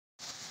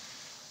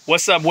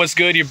What's up, what's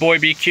good? Your boy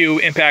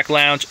BQ, Impact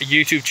Lounge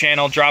YouTube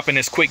channel, dropping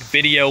this quick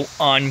video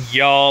on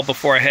y'all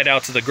before I head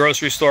out to the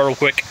grocery store real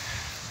quick.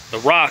 The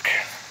Rock,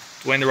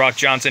 Dwayne "The Rock"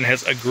 Johnson,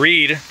 has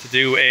agreed to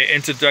do an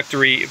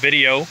introductory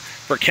video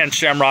for Ken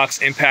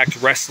Shamrock's Impact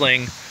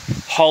Wrestling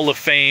Hall of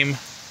Fame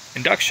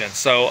induction.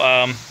 So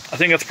I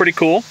think that's pretty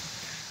cool.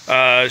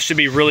 Should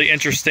be really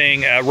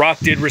interesting. Rock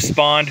did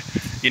respond.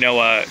 You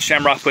know,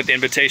 Shamrock put the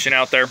invitation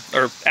out there,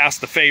 or asked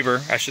the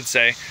favor, I should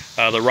say.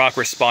 The Rock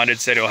responded,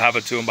 said he'll have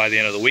it to him by the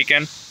end of the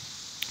weekend.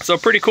 So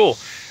pretty cool.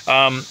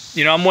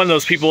 You know, I'm one of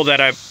those people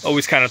that I've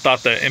always kind of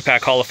thought the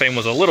Impact Hall of Fame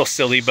was a little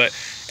silly, but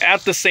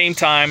at the same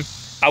time,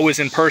 I was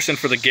in person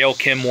for the Gail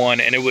Kim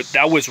one, and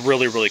that was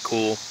really, really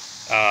cool.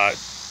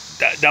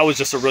 That was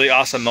just a really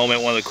awesome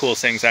moment, one of the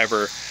coolest things I've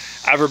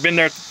ever been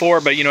there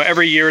for. But you know,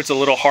 every year it's a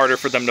little harder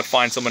for them to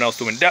find someone else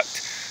to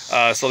induct.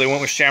 So they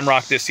went with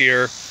Shamrock this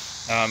year.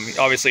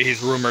 Obviously,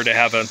 he's rumored to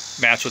have a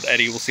match with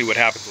Eddie. We'll see what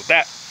happens with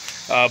that.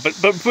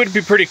 But it would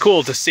be pretty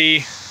cool to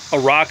see a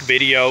Rock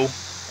video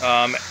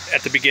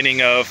at the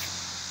beginning of,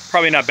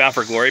 probably not Bound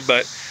for Glory,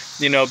 but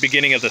you know,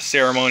 beginning of the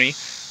ceremony,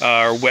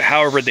 or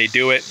however they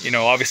do it. You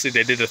know, obviously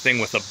they did a thing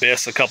with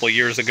Abyss a couple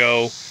years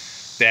ago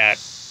that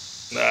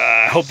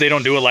I hope they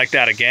don't do it like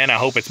that again. I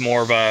hope it's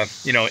more of a,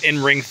 you know,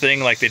 in-ring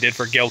thing like they did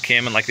for Gail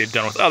Kim and like they've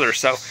done with others.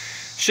 So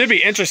should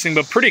be interesting,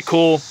 but pretty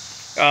cool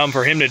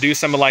for him to do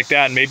something like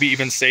that and maybe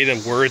even say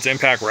the words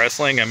Impact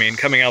Wrestling. I mean,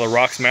 coming out of The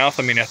Rock's mouth,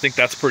 I mean, I think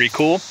that's pretty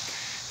cool.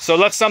 So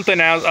that's something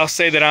I'll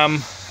say that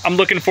I'm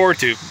looking forward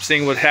to,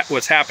 seeing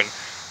what'll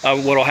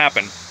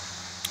happen.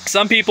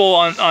 Some people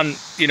on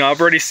you know, I've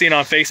already seen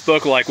on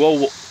Facebook like,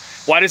 well,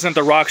 why doesn't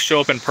The Rock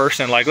show up in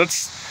person? Like,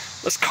 let's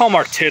calm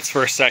our tits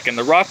for a second.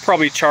 The Rock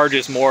probably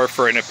charges more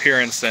for an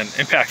appearance than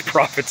Impact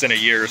profits in a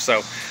year,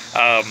 so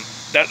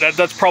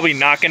that's probably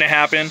not going to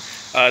happen.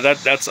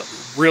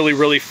 That's really,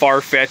 really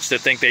far-fetched to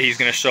think that he's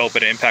going to show up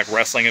at an Impact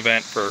Wrestling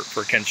event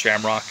for Ken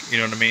Shamrock. You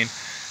know what I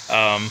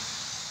mean?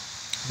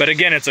 But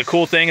again, it's a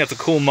cool thing. It's a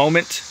cool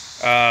moment,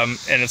 and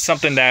it's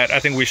something that I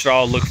think we should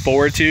all look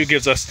forward to.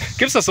 Gives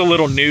us a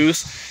little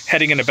news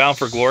heading into Bound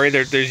for Glory.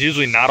 There's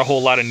usually not a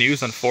whole lot of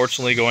news,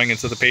 unfortunately, going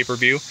into the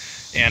pay-per-view,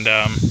 and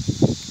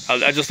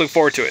I just look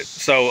forward to it.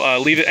 So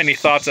leave any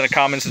thoughts in the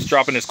comments. Just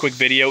dropping this quick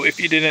video. If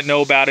you didn't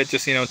know about it,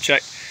 just, you know,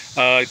 check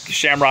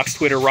Shamrock's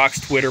Twitter, Rock's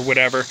Twitter,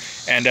 whatever.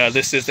 And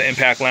this is the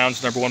Impact Lounge,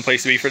 #1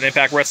 place to be for the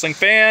Impact Wrestling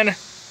fan.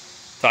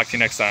 Talk to you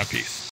next time. Peace.